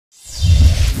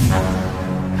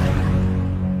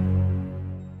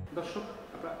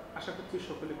আমরা আশা করছি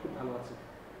সকলে খুব ভালো আছে।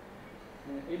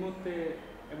 এই মুহূর্তে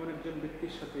এমন একজন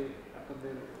ব্যক্তির সাথে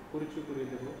আপনাদের পরিচয় করিয়ে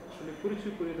দেব। আসলে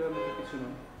পরিচয় করিয়ে দেওয়ার মতো কিছু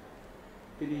নয়,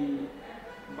 তিনি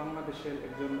বাংলাদেশের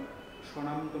একজন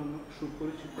স্বনামধন্য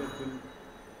সুপরিচিত একজন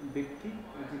ব্যক্তি,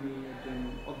 যিনি একজন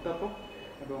অধ্যাপক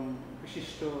এবং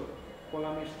বিশিষ্ট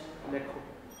কলামিস্ট, লেখক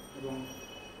এবং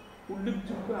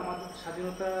উল্লেখযোগ্য আমাদের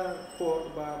স্বাধীনতার পর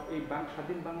বা এই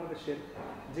স্বাধীন বাংলাদেশের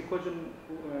যে কজন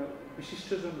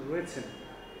বিশিষ্টজন রয়েছেন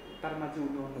তার মাঝে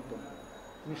উনি অন্যতম।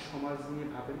 তিনি সমাজ নিয়ে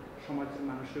ভাবেন, সমাজের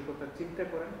মানুষের কথা চিন্তা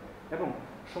করেন এবং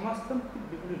সমাজতান্ত্রিক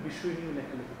বিভিন্ন বিষয় নিয়ে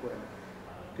লেখালেখি করেন।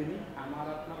 তিনি আমার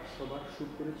আপনার সবার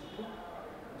সুপরিচিত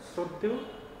শ্রদ্ধেয়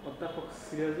অধ্যাপক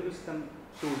সিরাজুল ইসলাম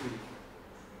চৌধুরী।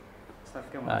 স্যার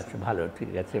কেমন আছেন? আচ্ছা, ভালো,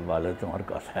 ঠিক আছে, ভালো। তোমার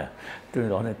কথা, তুমি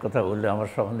অনেক কথা বললে আমার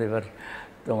সম্বন্ধে, এবার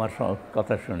তোমার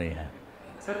কথা শুনি। হ্যাঁ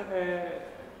স্যার,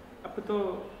 আপনি তো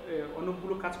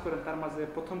অনেকগুলো কাজ করেন, তার মাঝে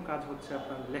প্রথম কাজ হচ্ছে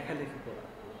আপনার লেখালেখি করা,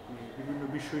 বিভিন্ন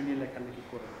বিষয় নিয়ে লেখালেখি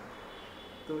করা।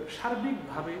 তো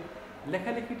সার্বিকভাবে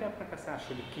লেখালেখিটা আপনার কাছে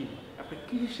আসলে কি? আপনি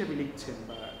কি হিসেবে লিখছেন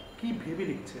বা কি ভেবে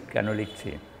লিখছেন? কেন লিখছি,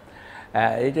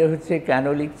 এটা হচ্ছে কেন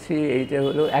লিখছি, এইটা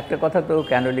হলো একটা কথা। তো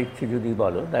কেন লিখছি যদি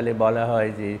বলো, তাহলে বলা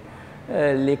হয় যে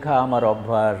লেখা আমার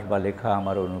অভ্যাস বা লেখা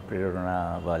আমার অনুপ্রেরণা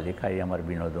বা লেখাই আমার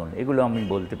বিনোদন, এগুলো আমি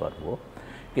বলতে পারবো।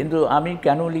 কিন্তু আমি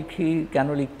কেন লিখি, কেন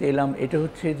লিখতে এলাম, এটা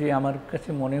হচ্ছে যে আমার কাছে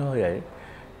মনে হয়,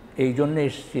 এই জন্য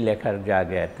এসেছি লেখার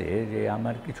জায়গাতে, যে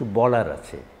আমার কিছু বলার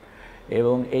আছে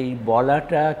এবং এই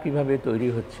বলাটা কিভাবে তৈরি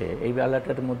হচ্ছে, এই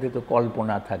বলাটার মধ্যে তো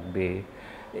কল্পনা থাকবে,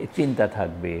 চিন্তা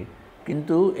থাকবে,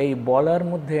 কিন্তু এই বলার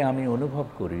মধ্যে আমি অনুভব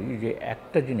করি যে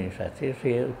একটা জিনিস আছে,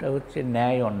 সেটা হচ্ছে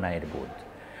ন্যায় অন্যায়ের বোধ।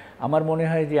 আমার মনে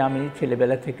হয় যে আমি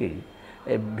ছেলেবেলা থেকেই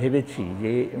ভেবেছি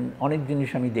যে অনেক জিনিস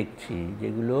আমি দেখছি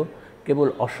যেগুলো কেবল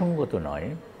অসঙ্গত নয়,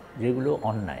 যেগুলো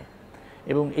অন্যায়,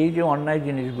 এবং এই যে অন্যায়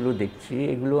জিনিসগুলো দেখছি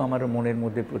এগুলো আমার মনের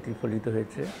মধ্যে প্রতিফলিত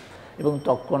হয়েছে। এবং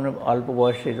তখন অল্প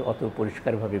বয়সে অত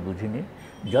পরিষ্কারভাবে বুঝিনি,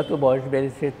 যত বয়স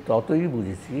বেড়েছে ততই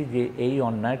বুঝেছি যে এই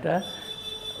অন্যায়টা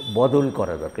বদল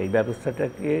করা দরকার, এই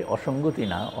ব্যবস্থাটাকে অসঙ্গতি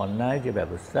না, অন্যায় যে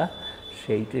ব্যবস্থা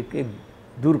সেইটাকে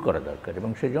দূর করা দরকার,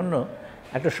 এবং সেজন্য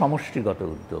একটা সমষ্টিগত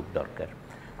উদ্যোগ দরকার।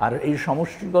 আর এই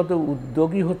সমষ্টিগত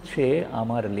উদ্যোগই হচ্ছে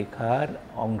আমার লেখার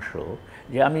অংশ,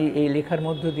 যে আমি এই লেখার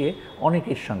মধ্য দিয়ে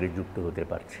অনেকের সঙ্গে যুক্ত হতে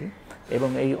পারছি, এবং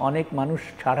এই অনেক মানুষ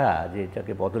ছাড়া যে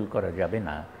এটাকে বদল করা যাবে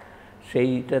না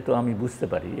সেইটা তো আমি বুঝতে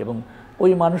পারি। এবং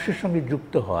ওই মানুষের সঙ্গে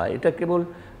যুক্ত হওয়া, এটা কেবল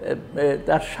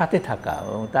তার সাথে থাকা,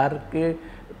 তারকে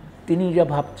তিনি যা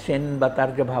ভাবছেন বা তার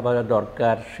যা ভাবা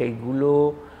দরকার সেইগুলো,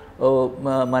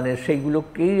 মানে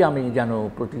সেইগুলোকেই আমি যেন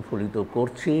প্রতিফলিত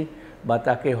করছি, বা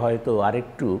তাকে হয়তো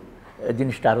আরেকটু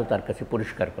জিনিসটা আরও তার কাছে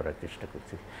পরিষ্কার করার চেষ্টা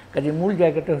করছি। কাজে মূল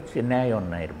জায়গাটা হচ্ছে ন্যায়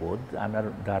অন্যায়ের বোধ। আমার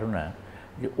ধারণা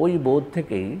যে ওই বোধ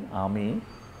থেকেই আমি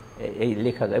এই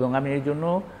লেখা, এবং আমি এই জন্য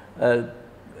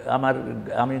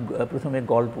আমি প্রথমে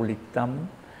গল্প লিখতাম,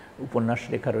 উপন্যাস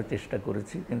লেখারও চেষ্টা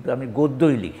করেছি, কিন্তু আমি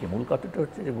গদ্যই লিখি। মূল কথাটা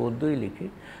হচ্ছে যে গদ্য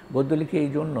লিখি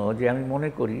এই জন্য যে আমি মনে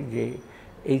করি যে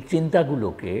এই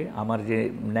চিন্তাগুলোকে, আমার যে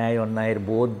ন্যায় অন্যায়ের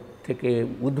বোধ থেকে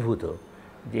উদ্ভূত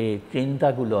যে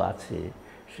চিন্তাগুলো আছে,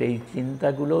 সেই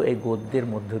চিন্তাগুলো এই গদ্যের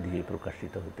মধ্য দিয়ে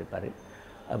প্রকাশিত হতে পারে।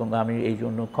 এবং আমি এই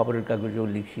জন্য খবরের কাগজেও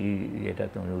লিখি, যেটা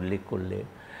তুমি উল্লেখ করলে,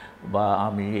 বা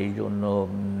আমি এই জন্য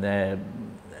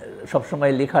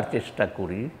সবসময় লেখার চেষ্টা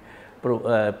করি,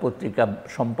 পত্রিকা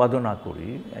সম্পাদনা করি,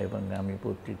 এবং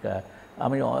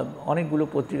আমি অনেকগুলো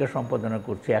পত্রিকা সম্পাদনা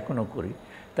করছি, এখনও করি।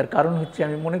 তার কারণ হচ্ছে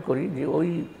আমি মনে করি যে ওই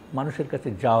মানুষের কাছে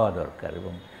যাওয়া দরকার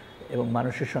এবং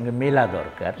মানুষের সঙ্গে মেলা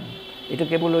দরকার। এটা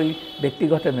কেবল ওই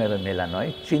ব্যক্তিগত মেলা নয়,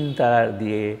 চিন্তা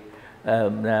দিয়ে,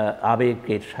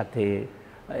 আবেগের সাথে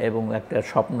এবং একটা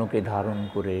স্বপ্নকে ধারণ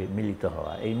করে মিলিত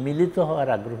হওয়া, এই মিলিত হওয়ার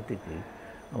আগ্রহ থেকেই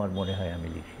আমার মনে হয় আমি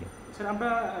লিখি। স্যার, আমরা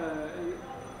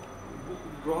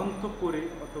গ্রন্থ পড়ে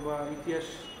অথবা ইতিহাস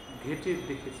ঘেঁটে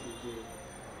দেখেছি যে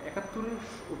 ৭১-এর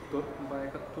উত্তর বা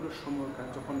 ৭১-এর সময়কার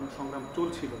যখন সংগ্রাম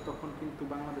চলছিল, তখন কিন্তু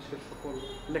বাংলাদেশের সকল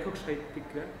লেখক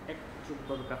সাহিত্যিকরা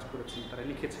একজোটভাবে কাজ করেছেন, তারা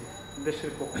লিখেছেন,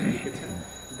 দেশের পক্ষে লিখেছেন,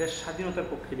 দেশ স্বাধীনতার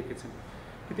পক্ষে লিখেছেন।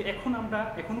 কিন্তু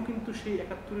এখনও কিন্তু সেই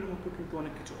 ৭১-এর মতো কিন্তু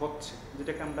অনেক কিছু হচ্ছে,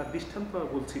 যেটাকে আমরা দৃষ্টান্ত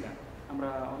বলছি না। আমরা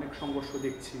অনেক সংঘর্ষ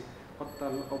দেখছি,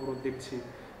 হরতাল অবরোধ দেখছি,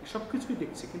 সব কিছুই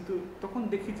দেখছি, কিন্তু তখন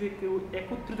দেখি যে কেউ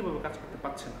একত্রিতভাবে কাজ করতে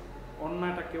পারছে না।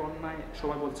 অন্যায়টাকে অন্যায়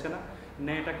সবাই বলছে না,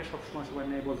 ন্যায়টাকে সবসময় সবাই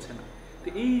ন্যায় বলছে না। তো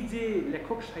এই যে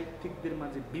লেখক সাহিত্যিকদের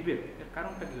মাঝে বিভেদ, এর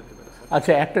কারণটা কি হতে পারে?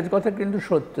 আচ্ছা, একটা কথা কিন্তু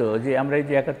সত্য যে আমরা এই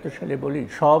যে ৭১ সালে বলি,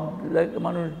 সব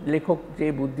মানুষ লেখক যে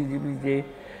বুদ্ধিজীবী যে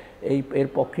এর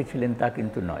পক্ষে ছিলেন তা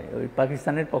কিন্তু নয়। ওই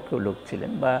পাকিস্তানের পক্ষেও লোক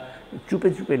ছিলেন বা চুপে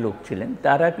চুপে লোক ছিলেন,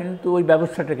 তারা কিন্তু ওই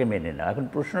ব্যবস্থাটাকে মেনে না। এখন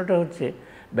প্রশ্নটা হচ্ছে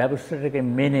ব্যবস্থাটাকে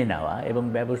মেনে নেওয়া এবং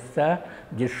ব্যবস্থা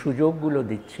যে সুযোগগুলো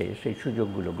দিচ্ছে সেই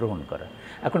সুযোগগুলো গ্রহণ করা।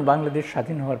 এখন বাংলাদেশ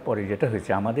স্বাধীন হওয়ার পরে যেটা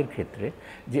হয়েছে আমাদের ক্ষেত্রে,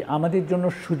 যে আমাদের জন্য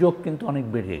সুযোগ কিন্তু অনেক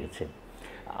বেড়ে গেছে।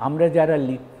 আমরা যারা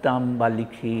লিখতাম বা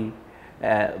লিখি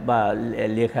বা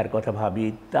লেখার কথা ভাবি,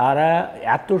 তারা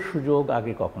এত সুযোগ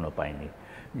আগে কখনো পায়নি।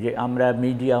 যে আমরা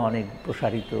মিডিয়া অনেক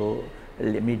প্রসারিত,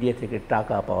 মিডিয়া থেকে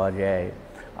টাকা পাওয়া যায়,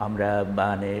 আমরা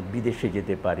মানে বিদেশে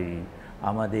যেতে পারি,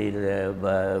 আমাদের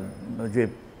যে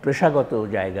পেশাগত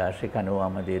জায়গা সেখানেও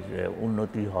আমাদের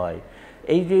উন্নতি হয়।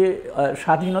 এই যে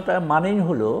স্বাধীনতা মানেই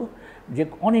হলো যে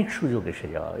অনেক সুযোগ এসে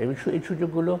যাওয়া, এবং এই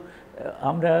সুযোগগুলো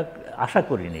আমরা আশা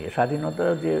করিনি।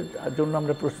 স্বাধীনতার যে জন্য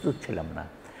আমরা প্রস্তুত ছিলাম না,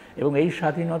 এবং এই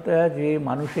স্বাধীনতা যে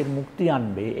মানুষের মুক্তি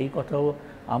আনবে এই কথাও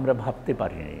আমরা ভাবতে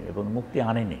পারিনি এবং মুক্তি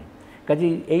আনেনি।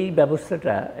 কাজেই এই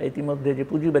ব্যবস্থাটা ইতিমধ্যে যে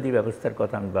পুঁজিবাদী ব্যবস্থার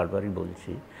কথা আমি বারবারই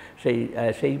বলছি,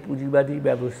 সেই পুঁজিবাদী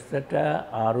ব্যবস্থাটা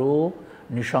আরও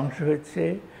নৃশংস হচ্ছে।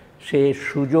 সে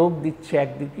সুযোগ দিচ্ছে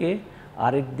একদিকে,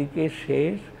 আরেকদিকে সে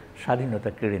স্বাধীনতা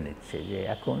কেড়ে নিচ্ছে। যে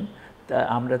এখন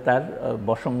আমরা তার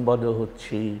বশংবদ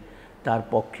হচ্ছি, তার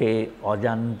পক্ষে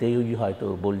অজান্তেই হয়তো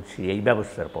বলছি এই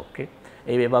ব্যবস্থার পক্ষে।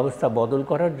 এই ব্যবস্থা বদল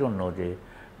করার জন্য যে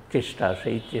চেষ্টা,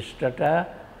 সেই চেষ্টাটা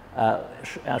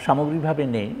সামগ্রিকভাবে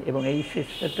নেই, এবং এই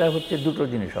চেষ্টাটা হচ্ছে দুটো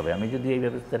জিনিস হবে। আমি যদি এই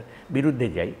ব্যবস্থার বিরুদ্ধে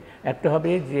যাই, একটা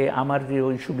হবে যে আমার যে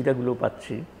ওই সুবিধাগুলো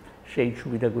পাচ্ছি সেই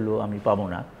সুবিধাগুলো আমি পাবো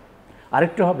না।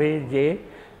 আরেকটা হবে যে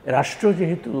রাষ্ট্র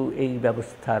যেহেতু এই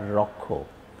ব্যবস্থার রক্ষক,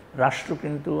 রাষ্ট্র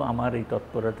কিন্তু আমার এই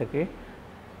তৎপরতাকে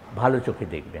ভালো চোখে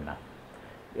দেখবে না,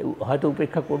 হয়তো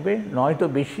উপেক্ষা করবে, নয়তো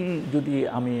বেশি যদি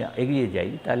আমি এগিয়ে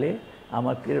যাই তাহলে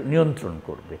আমাকে নিয়ন্ত্রণ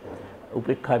করবে।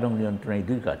 উপেক্ষা এবং নিয়ন্ত্রণ এই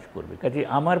দুই কাজ করবে। কাজে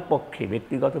আমার পক্ষে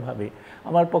ব্যক্তিগতভাবে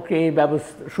আমার পক্ষে এই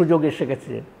সুযোগ এসে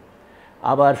গেছে।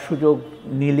 আবার সুযোগ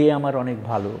নিলে আমার অনেক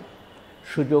ভালো,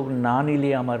 সুযোগ না নিলে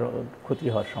আমার ক্ষতি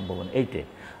হওয়ার সম্ভাবনা এইটাই।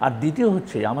 আর দ্বিতীয়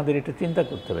হচ্ছে আমাদের এটা চিন্তা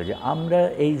করতে হবে যে আমরা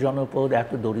এই জনপদ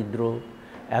এত দরিদ্র,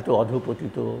 এত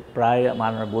অধপতিত, প্রায়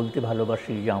আমরা বলতে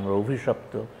ভালোবাসি যে আমরা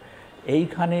অভিশপ্ত।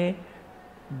 এইখানে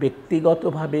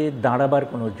ব্যক্তিগতভাবে দাঁড়াবার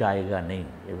কোনো জায়গা নেই,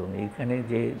 এবং এইখানে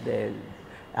যে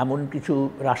এমন কিছু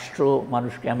রাষ্ট্র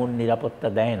মানুষকে এমন নিরাপত্তা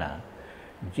দেয় না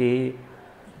যে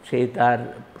সে তার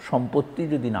সম্পত্তি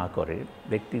যদি না করে,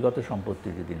 ব্যক্তিগত সম্পত্তি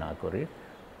যদি না করে,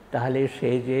 তাহলে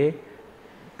সে যে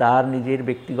তার নিজের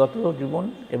ব্যক্তিগত জীবন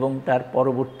এবং তার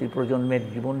পরবর্তী প্রজন্মের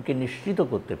জীবনকে নিশ্চিত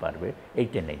করতে পারবে,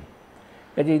 এইটা নেই।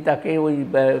 কাজেই তাকে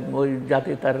ওই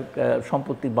যাতে তার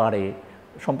সম্পত্তি বাড়ে,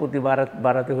 সম্পত্তি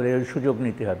বাড়াতে হলে ওই সুযোগ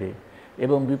নিতে হবে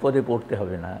এবং বিপদে পড়তে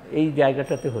হবে না। এই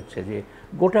জায়গাটাতে হচ্ছে যে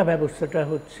গোটা ব্যবস্থাটা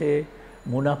হচ্ছে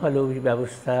মুনাফালোভী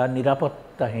ব্যবস্থা,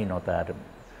 নিরাপত্তাহীনতার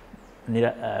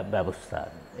ব্যবস্থা।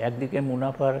 একদিকে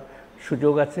মুনাফার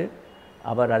সুযোগ আছে,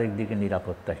 আবার আরেকদিকে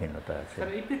নিরাপত্তাহীনতা আছে।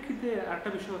 স্যার, এই প্রেক্ষিতে আরেকটা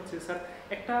বিষয় হচ্ছে স্যার,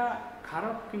 একটা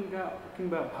খারাপ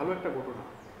কিংবা ভালো একটা ঘটনা,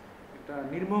 একটা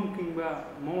নির্মম কিংবা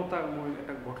মমতাময়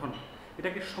একটা ঘটনা,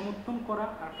 এটাকে সমর্থন করা,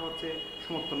 আরেকটা হচ্ছে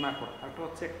সমর্থন না করা, আরেকটা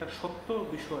হচ্ছে একটা সত্য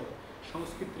বিষয়,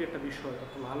 সংস্কৃতির একটা বিষয়,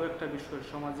 একটা ভালো একটা বিষয়,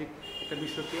 সামাজিক একটা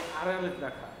বিষয়কে আড়ালে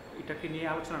রাখা, এটাকে নিয়ে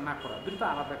আলোচনা না করা, দুটো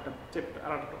আলাদা একটা চ্যাপ্টার,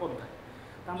 আলাদা একটা অধ্যায়।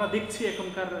 আমরা দেখছি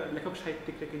এখনকার লেখক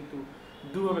সাহিত্যিকরা কিন্তু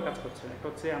দুভাবে কাজ করছেন। একটা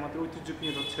হচ্ছে আমাদের ঐতিহ্যকে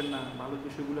নিয়ে ধরছেন না, ভালো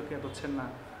বিষয়গুলোকে ধরছেন না।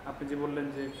 আপনি যে বললেন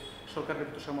যে সরকারের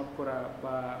তোষামত করা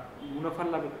বা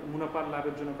মুনাফার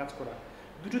লাভের জন্য কাজ করা,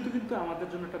 দুটোতে কিন্তু আমাদের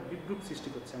জন্য একটা বিদ্রুপ সৃষ্টি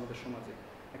করছে আমাদের সমাজে।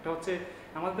 একটা হচ্ছে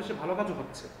আমাদের দেশে ভালো কাজও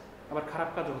হচ্ছে, আবার খারাপ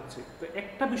কাজও হচ্ছে। তো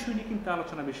একটা বিষয় নিয়ে কিন্তু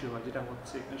আলোচনা বেশি হয়, যেটা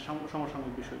হচ্ছে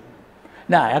সমসাময়িক বিষয়গুলো।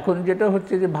 না, এখন যেটা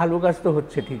হচ্ছে যে ভালো কাজ তো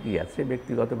হচ্ছে, ঠিকই আছে,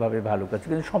 ব্যক্তিগতভাবে ভালো কাজ,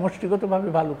 কিন্তু সমষ্টিগতভাবে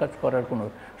ভালো কাজ করার কোনো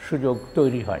সুযোগ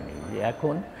তৈরি হয়নি। যে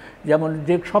এখন যেমন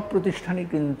যে সব প্রতিষ্ঠানই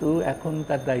কিন্তু এখন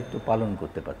তার দায়িত্ব পালন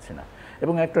করতে পারছে না,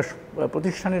 এবং একটা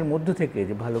প্রতিষ্ঠানের মধ্য থেকে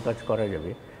যে ভালো কাজ করা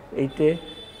যাবে এইটা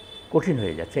কঠিন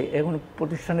হয়ে যাচ্ছে। এখন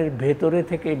প্রতিষ্ঠানের ভেতরে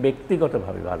থেকে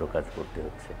ব্যক্তিগতভাবে ভালো কাজ করতে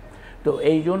হচ্ছে। তো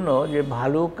এই জন্য যে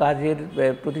ভালো কাজের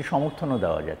প্রতি সমর্থনও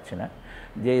দেওয়া যাচ্ছে না,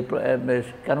 যে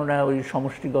কেননা ওই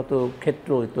সমষ্টিগত ক্ষেত্র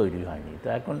তৈরি হয়নি। তো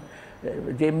এখন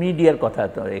যে মিডিয়ার কথা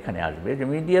তো এখানে আসবে, যে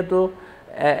মিডিয়া তো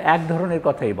এক ধরনের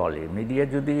কথাই বলে। মিডিয়া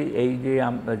যদি এই যে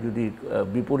যদি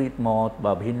বিপরীত মত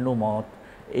বা ভিন্ন মত,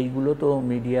 এইগুলো তো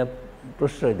মিডিয়া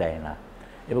প্রশ্রয় দেয় না,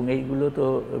 এবং এইগুলো তো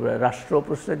রাষ্ট্র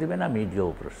প্রশ্রয় দেবে না, মিডিয়াও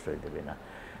প্রশ্রয় দেবে না।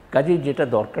 কাজেই যেটা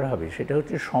দরকার হবে সেটা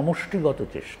হচ্ছে সমষ্টিগত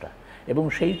চেষ্টা, এবং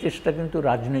সেই চেষ্টা কিন্তু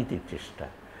রাজনৈতিক চেষ্টা।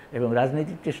 এবং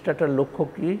রাজনৈতিক চেষ্টাটার লক্ষ্য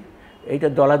কী? এইটা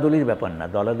দলাদলির ব্যাপার না,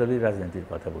 দলাদলির রাজনীতির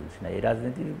কথা বলছি না। এই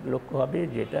রাজনীতির লক্ষ্য হবে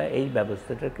যেটা এই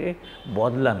ব্যবস্থাটাকে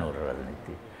বদলানোর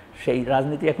রাজনীতি। সেই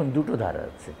রাজনীতি এখন দুটো ধারা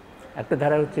আছে। একটা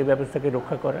ধারা হচ্ছে এই ব্যবস্থাকে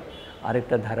রক্ষা করা,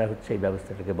 আরেকটা ধারা হচ্ছে এই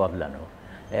ব্যবস্থাটাকে বদলানো।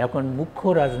 এখন মুখ্য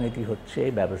রাজনীতি হচ্ছে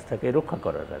এই ব্যবস্থাকে রক্ষা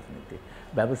করার রাজনীতি।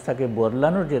 ব্যবস্থাকে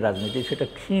বদলানোর যে রাজনীতি সেটা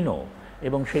ক্ষীণ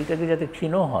এবং সেইটাকে যাতে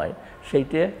ক্ষীণ হয়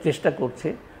সেইটা চেষ্টা করছে।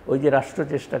 ওই যে রাষ্ট্র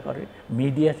চেষ্টা করে,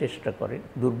 মিডিয়া চেষ্টা করে,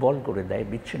 দুর্বল করে দেয়,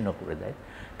 বিচ্ছিন্ন করে দেয়।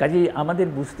 কাজেই আমাদের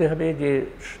বুঝতে হবে যে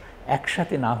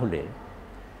একসাথে না হলে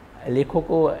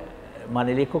লেখকও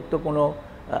মানে লেখক তো কোনো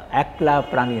একলা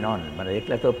প্রাণী নন, মানে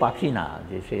একলা তো পাখি না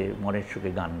যে সে মনের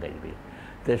সুখে গান গাইবে।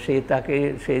 তো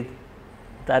সে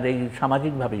তার এই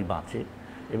সামাজিকভাবেই বাঁচে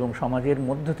এবং সমাজের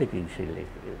মধ্য থেকেই সে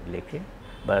লেখে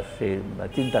বা সে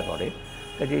চিন্তা করে।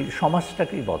 কাজে এই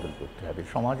সমাজটাকেই বদল করতে হবে,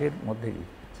 সমাজের মধ্যেই।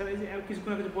 স্যার, এই যে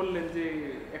কিছুক্ষণ আগে বললেন যে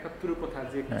 ৭১-এর কথা,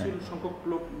 যে কিছু সংখ্যক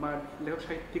লোক বা লেখক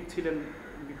সাহিত্যিক ছিলেন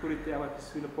বিপরীতে, আবার কিছু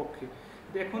ছিল পক্ষে।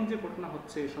 কিন্তু এখন যে ঘটনা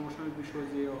হচ্ছে, সমসাময়িক বিষয়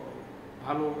যে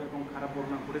ভালো এবং খারাপ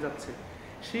ঘটনা ঘটে যাচ্ছে,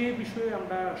 সে বিষয়ে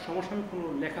আমরা সমসাময়িক কোনো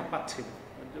লেখা পাচ্ছি না।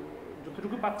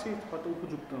 যতটুকু পাচ্ছি হয়তো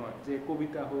উপযুক্ত নয়, যে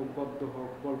কবিতা হোক, গদ্য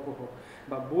হোক, গল্প হোক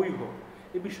বা বই হোক,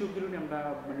 এই বিষয়গুলো নিয়ে আমরা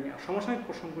মানে সমসাময়িক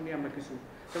প্রসঙ্গ নিয়ে আমরা কিছু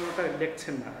তেমন একটা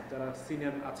লিখছেন না যারা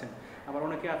সিনিয়র আছেন। আবার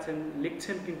অনেকে আছেন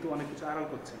লিখছেন কিন্তু অনেক কিছু আড়াল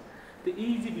করছেন। তো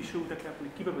এই যে বিষয়টাকে আপনি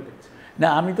কীভাবে দেখছেন? না,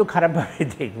 আমি তো খারাপভাবে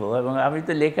দেখবো, এবং আমি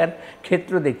তো লেখার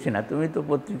ক্ষেত্র দেখছি না। তুমি তো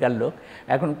পত্রিকার লোক,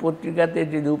 এখন পত্রিকাতে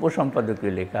যদি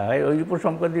উপসম্পাদকীয় লেখা হয়, ওই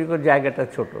উপসম্পাদকীয় জায়গাটা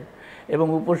ছোট, এবং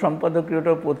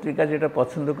উপসম্পাদকীয়টা পত্রিকা যেটা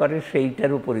পছন্দ করে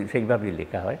সেইটার উপরই সেইভাবেই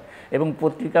লেখা হয়। এবং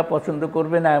পত্রিকা পছন্দ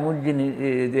করবে না এমন জিনিস,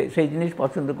 সেই জিনিস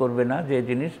পছন্দ করবে না যে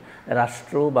জিনিস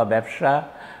রাষ্ট্র বা ব্যবসা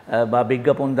বা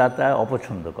বিজ্ঞাপনদাতা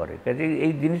অপছন্দ করে। কাজে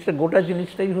এই জিনিসটা, গোটা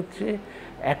জিনিসটাই হচ্ছে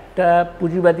একটা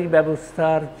পুঁজিবাদী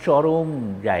ব্যবস্থার চরম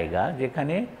জায়গা,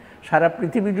 যেখানে সারা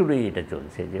পৃথিবী জুড়েই এটা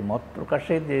চলছে, যে মত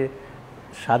প্রকাশের যে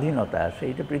স্বাধীনতা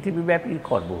সেইটা পৃথিবীব্যাপী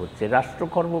খর্ব হচ্ছে। রাষ্ট্র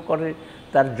খর্ব করে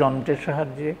তার যন্ত্রের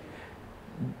সাহায্যে,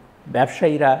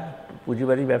 ব্যবসায়ীরা,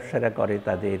 পুঁজিবাদী ব্যবসায়ীরা করে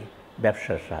তাদের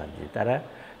ব্যবসার সাহায্যে।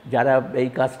 যারা এই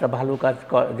কাজটা ভালো কাজ,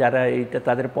 যারা এইটা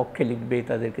তাদের পক্ষে লিখবে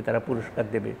তাদেরকে তারা পুরস্কার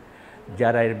দেবে,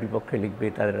 যারা এর বিপক্ষে লিখবে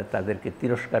তাদেরকে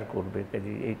তিরস্কার করবে।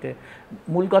 কাজে এইটা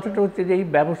মূল কথাটা হচ্ছে যে এই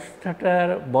ব্যবস্থাটার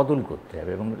বদল করতে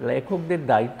হবে, এবং লেখকদের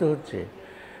দায়িত্ব হচ্ছে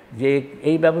যে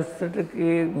এই ব্যবস্থাটাকে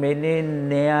মেনে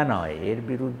নেয়া নয়, এর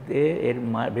বিরুদ্ধে এর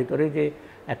ভেতরে যে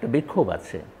একটা বিক্ষোভ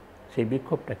আছে সেই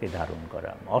বিক্ষোভটাকে ধারণ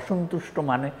করা। অসন্তুষ্ট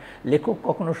মানে লেখক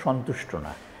কখনো সন্তুষ্ট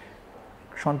না।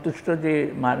 সন্তুষ্ট যে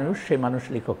মানুষ, সে মানুষ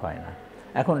লেখক হয় না।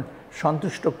 এখন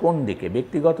সন্তুষ্ট কোন দিকে?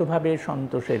 ব্যক্তিগতভাবে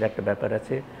সন্তোষের একটা ব্যাপার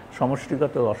আছে,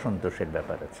 সমষ্টিগত অসন্তোষের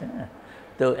ব্যাপার আছে। হ্যাঁ,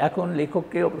 তো এখন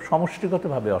লেখককে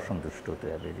সমষ্টিগতভাবে অসন্তুষ্ট হতে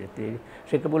হবে, যে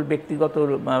সে কেবল ব্যক্তিগত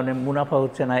মানে মুনাফা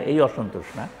হচ্ছে না এই অসন্তোষ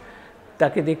না,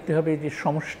 তাকে দেখতে হবে যে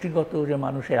সমষ্টিগত যে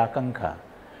মানুষের আকাঙ্ক্ষা,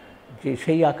 যে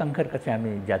সেই আকাঙ্ক্ষার কাছে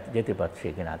আমি যেতে পারছি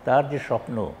কিনা, তার যে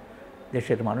স্বপ্ন,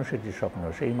 দেশের মানুষের যে স্বপ্ন,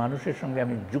 সেই মানুষের সঙ্গে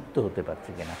আমি যুক্ত হতে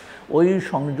পারছি কিনা। ওই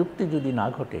সংযুক্তি যদি না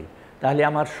ঘটে তাহলে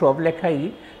আমার সব লেখাই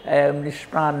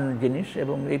নিষ্প্রাণ জিনিস,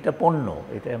 এবং এটা পণ্য,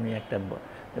 এটা আমি একটা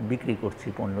বিক্রি করছি,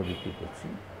 পণ্য বিক্রি করছি,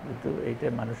 কিন্তু এইটা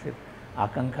মানুষের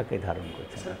আকাঙ্ক্ষাকে ধারণ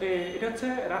করছে না। এটা হচ্ছে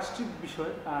রাষ্ট্রিক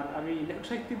বিষয়। আর আমি লেখক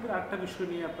সাহিত্যিকদের আরেকটা বিষয়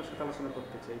নিয়ে আপনার সাথে আলোচনা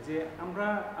করতে চাই, যে আমরা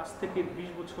আজ থেকে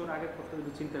 20 বছর আগের কথা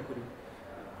যদি চিন্তা করি,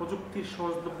 প্রযুক্তির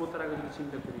সহজলভ্যতার আগে যদি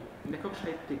চিন্তা করি, লেখক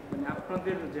সাহিত্যিক মানে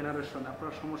আপনাদের জেনারেশন,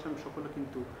 আপনার সমসাময়িক সকলে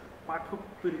কিন্তু পাঠক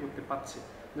তৈরি করতে পারছে।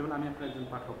 যেমন আমি আপনার একজন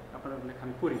পাঠক, আপনার লেখা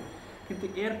আমি পড়ি, কিন্তু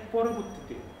এর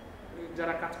পরবর্তীতে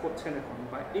যারা কাজ করছেন এখন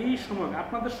বা এই সময়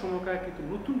আপনাদের সময়কার কিন্তু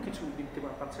নতুন কিছু দেখতে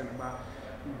পাচ্ছে না, বা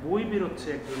বই বেরোচ্ছে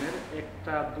একজনের,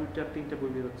 একটা, দুইটা, তিনটা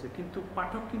বই বেরোচ্ছে, কিন্তু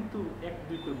পাঠক কিন্তু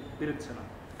 1-2 করে বেরোচ্ছে না।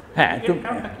 হ্যাঁ,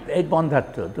 এই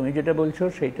বন্ধাত্ব তুমি যেটা বলছো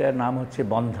সেইটার নাম হচ্ছে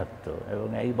বন্ধাত্ব, এবং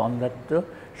এই বন্ধাত্ব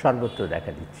সর্বত্র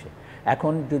দেখা দিচ্ছে।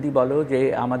 এখন যদি বলো যে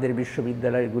আমাদের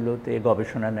বিশ্ববিদ্যালয়গুলোতে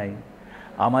গবেষণা নাই,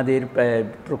 আমাদের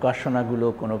প্রকাশনাগুলো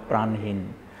কোনো প্রাণহীন,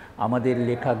 আমাদের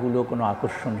লেখাগুলো কোনো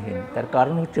আকর্ষণহীন, তার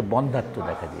কারণ হচ্ছে বন্ধাত্ব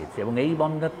দেখা দিয়েছে। এবং এই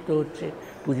বন্ধাত্ব হচ্ছে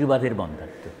পুঁজিবাদের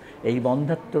বন্ধাত্ব। এই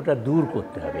বন্ধাত্বটা দূর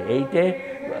করতে হবে।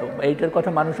 এইটার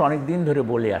কথা মানুষ অনেক দিন ধরে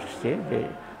বলে আসছে, যে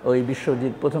ওই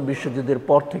প্রথম বিশ্বযুদ্ধের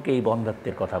পর থেকে এই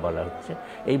বন্ধাত্বের কথা বলা হচ্ছে।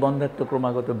 এই বন্ধাত্ব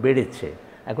ক্রমাগত বেড়েছে,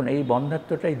 এখন এই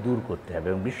বন্ধাত্বটাই দূর করতে হবে।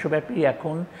 এবং বিশ্বব্যাপী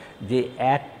এখন যে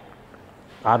এক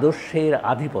আদর্শের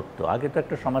আধিপত্য, আগে তো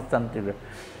একটা সমাজতান্ত্রিক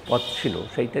পথ ছিল,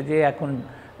 সেইটা যে এখন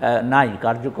নাই,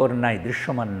 কার্যকর নাই,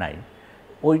 দৃশ্যমান নাই,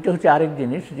 ওইটা হচ্ছে আরেক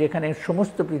জিনিস, যেখানে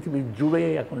সমস্ত পৃথিবী জুড়ে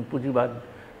এখন পুঁজিবাদ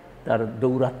তার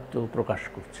দৌরাত্ম্য প্রকাশ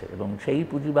করছে। এবং সেই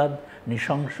পুঁজিবাদ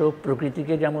নৃশংস,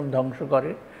 প্রকৃতিকে যেমন ধ্বংস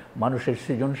করে, মানুষের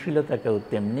সৃজনশীলতাকেও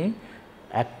তেমনি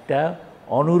একটা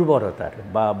অনুর্বরতার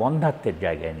বা বন্ধাত্বের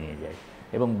জায়গায় নিয়ে যায়।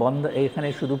 এবং এখানে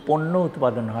শুধু পণ্য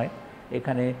উৎপাদন হয়,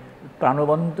 এখানে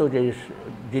প্রাণবন্ত যে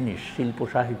জিনিস, শিল্প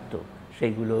সাহিত্য,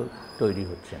 সেইগুলো তৈরি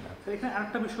হচ্ছে না। এখানে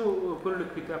আরেকটা বিষয়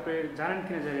পরিলক্ষিত, আপনি জানেন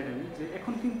কিনা জানেন আমি, যে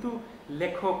এখন কিন্তু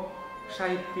লেখক,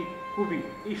 সাহিত্যিক, কবি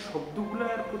এই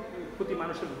শব্দগুলোর প্রতি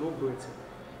মানুষের লোভ রয়েছে।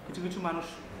 কিছু কিছু মানুষ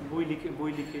বই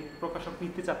লিখে প্রকাশক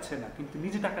নিতে চাচ্ছে না, কিন্তু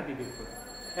নিজে টাকা দিয়ে বের করে।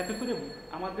 এতে করে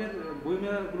আমাদের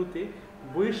বইমেলাগুলোতে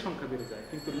বইয়ের সংখ্যা বেড়ে যায়,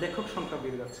 কিন্তু লেখক সংখ্যা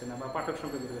বেড়ে যাচ্ছে না বা পাঠক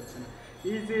সংখ্যা বেড়ে যাচ্ছে না।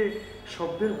 এই যে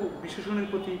শব্দের বিশেষণের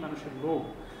প্রতি মানুষের লোভ,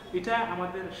 এটা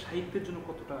আমাদের সাহিত্যের জন্য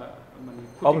কতটা মানে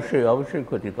অবশ্যই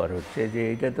ক্ষতিকর হচ্ছে। যে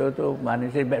এটা তো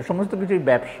মানুষের সমস্ত কিছুই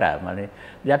ব্যবসা, মানে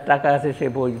যার টাকা আছে সে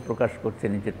বই প্রকাশ করছে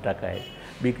নিজের টাকায়,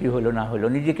 বিক্রি হলো না হলো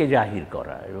নিজেকে জাহির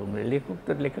করা। এবং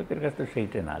লেখকের কাছে তো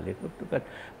সেইটা না, লেখক তো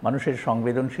মানুষের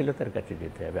সংবেদনশীলতার কাছে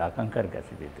যেতে হবে, আকাঙ্ক্ষার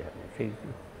কাছে যেতে হবে। সেই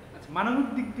মানবিক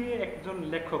দিক দিয়ে একজন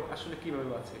লেখক আসলে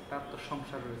কিভাবে আছে, তার তো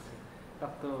সংসার রয়েছে,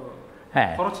 তার তো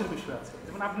খরচের বিষয় আছে।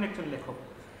 যেমন আপনি একজন লেখক,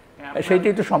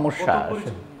 সেইটাই তো সমস্যা।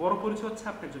 বড় পরিচয় হচ্ছে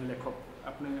আপনি একজন লেখক,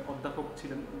 আপনি অধ্যাপক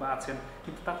ছিলেন বা আছেন,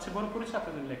 কিন্তু তার চেয়ে বড় পরিচয় আপনি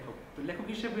একজন লেখক। তো লেখক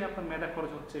হিসেবে আপনার মেধা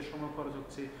খরচ হচ্ছে, সময় খরচ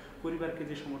হচ্ছে, পরিবারকে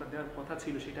যে সময়টা দেওয়ার কথা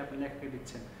ছিল সেটা আপনি লেখকে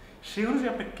দিচ্ছেন, সেই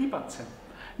অনুযায়ী আপনি কি পাচ্ছেন?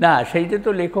 না, সেইটা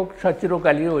তো লেখক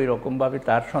চিরকালই ওই রকমভাবে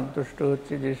তার সন্তুষ্ট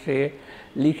হচ্ছে যে সে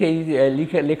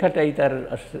লেখাটাই তার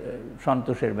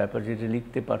সন্তোষের ব্যাপার, যেটা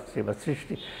লিখতে পারছে বা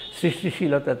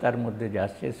সৃষ্টিশীলতা তার মধ্যে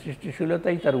যাচ্ছে,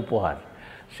 সৃষ্টিশীলতাই তার উপহার।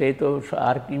 সে তো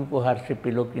আর কি উপহার সে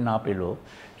পেল কি না পেল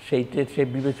সেইটা সে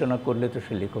বিবেচনা করলে তো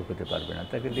সে লেখক হতে পারবে না।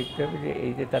 তাকে দেখতে হবে যে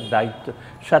এই যে তার দায়িত্ব,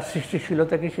 তার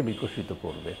সৃষ্টিশীলতাকে সে বিকশিত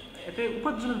করবে। এতে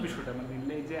উপার্জনের বিষয়টা মানে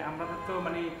এই যে আমরা তো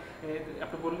মানে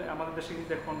আপনি বললে আমাদের দেশে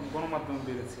কিন্তু এখন গণমাধ্যম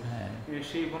বেড়েছে,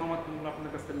 সেই গণমাধ্যমগুলো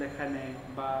আপনাদের কাছে লেখা নেয়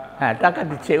বা টাকা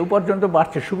দিচ্ছে, উপার্জন তো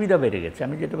বাড়ছে, সুবিধা বেড়ে গেছে।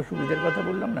 আমি যেটা সুবিধার কথা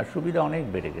বললাম না, সুবিধা অনেক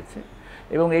বেড়ে গেছে।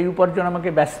 এবং এই উপার্জন আমাকে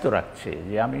ব্যস্ত রাখছে,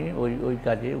 যে আমি ওই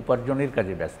কাজে উপার্জনের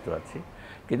কাজে ব্যস্ত আছি,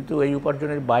 কিন্তু এই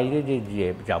উপার্জনের বাইরে যে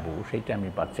যাব সেইটা আমি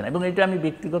পারছি না। এবং এটা আমি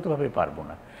ব্যক্তিগতভাবে পারবো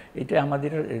না। এটা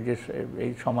আমাদের যে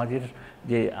এই সমাজের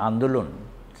যে আন্দোলন,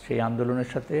 সেই আন্দোলনের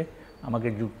সাথে আমাকে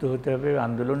যুক্ত হতে হবে।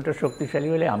 আন্দোলনটা শক্তিশালী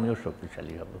হলে আমিও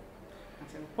শক্তিশালী হব।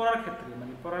 পড়ার ক্ষেত্রে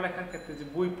মানে পড়ালেখার ক্ষেত্রে যে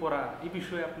বই পড়া, এই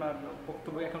বিষয়ে আপনার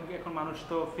বক্তব্য? এখন মানুষ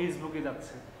তো ফেসবুকে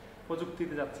যাচ্ছে,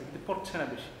 প্রযুক্তিতে যাচ্ছে, কিন্তু পড়ছে না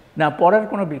বেশি। না, পড়ার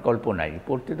কোনো বিকল্প নাই,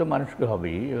 পড়তে তো মানুষকে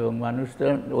হবেই। এবং মানুষ তো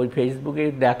ওই ফেসবুকে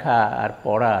দেখা আর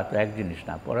পড়া তো এক জিনিস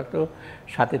না। পড়া তো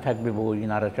সাথে থাকবে, বই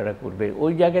নাড়াচাড়া করবে,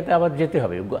 ওই জায়গাতে আবার যেতে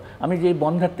হবে। আমি যে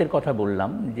বন্ধ্যাত্বের কথা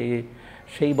বললাম, যে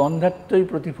সেই বন্ধ্যাত্বই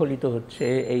প্রতিফলিত হচ্ছে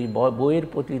এই বইয়ের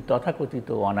প্রতি তথাকথিত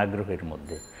অনাগ্রহের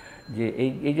মধ্যে, যে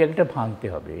এই জায়গাটা ভাঙতে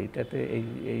হবে। এইটাতে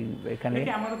এখানে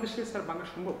আমাদের দেশে স্যার ভাঙা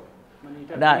সম্ভব?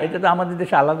 না, এটা তো আমাদের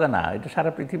দেশে আলাদা না, এটা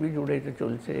সারা পৃথিবী জুড়ে এটা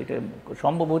চলছে। এটা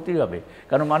সম্ভব হতেই হবে,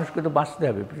 কারণ মানুষকে তো বাঁচতে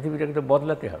হবে, পৃথিবীটাকে তো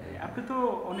বদলাতে হবে। আপনি তো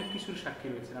অনেক কিছুর সাক্ষী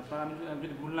রয়েছেন। আপনার আমি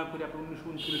যদি ভুল না করি, আপনি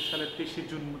 1939 সালের 23শে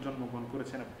জুন জন্মগ্রহণ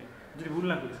করেছেন, আপনি যদি ভুল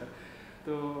না করি স্যার।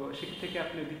 তো সেখান থেকে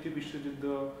আপনি দ্বিতীয় বিশ্বযুদ্ধ,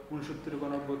 69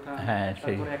 গণঅভ্যুত্থান,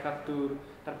 তারপরে 71,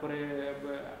 তারপরে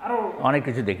আরো অনেক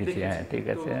কিছু দেখেছি। হ্যাঁ, ঠিক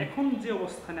আছে। এখন যে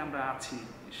অবস্থানে আমরা আছি,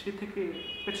 সে থেকে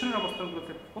পেছনের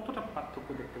অবস্থানগুলোতে কতটা পার্থক্য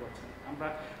দেখতে পাচ্ছেন? আমরা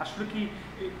আসলে কি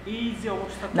এই যে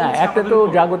অবস্থা, না, একটা তো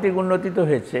জাগতিক উন্নতি তো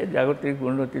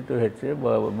হয়েছে,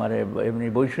 মানে এমনি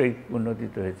বৈষয়িক উন্নতি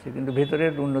তো হয়েছে, কিন্তু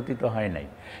ভেতরের উন্নতি তো হয় নাই।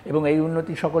 এবং এই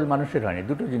উন্নতি সকল মানুষের হয় নাই।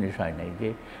 দুটো জিনিস হয় নাই, যে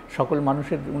সকল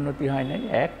মানুষের উন্নতি হয় নাই,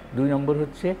 এক। দুই নম্বর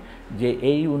হচ্ছে যে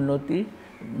এই উন্নতি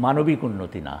মানবিক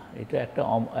উন্নতি না, এটা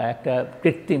একটা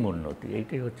কৃত্রিম উন্নতি।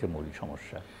 এইটাই হচ্ছে মূল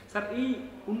সমস্যা। স্যার, এই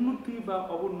উন্নতি বা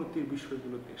অবনতির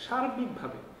বিষয়গুলোতে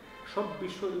সার্বিকভাবে সব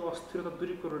বিষয় অস্থিরতা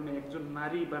দূরীকরণে একজন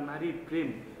নারী বা নারীর প্রেম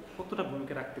কতটা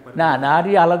ভূমিকা রাখতে পারে? না,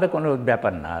 নারী আলাদা কোনো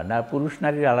ব্যাপার না, পুরুষ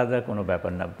নারীর আলাদা কোনো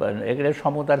ব্যাপার না। এগুলো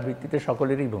সমতার ভিত্তিতে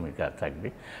সকলেরই ভূমিকা থাকবে।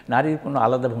 নারীর কোনো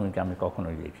আলাদা ভূমিকা আমি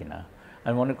কখনোই দেখি না।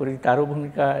 আমি মনে করি তারও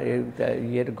ভূমিকা,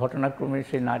 ঘটনাক্রমে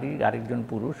সে নারী, আরেকজন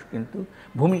পুরুষ, কিন্তু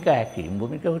ভূমিকা একই।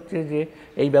 ভূমিকা হচ্ছে যে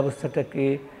এই ব্যবস্থাটাকে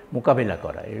মোকাবিলা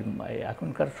করা।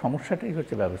 এখনকার সমস্যাটাই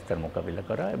হচ্ছে ব্যবস্থার মোকাবিলা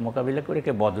করা, মোকাবিলা করে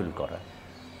একে বদল করা।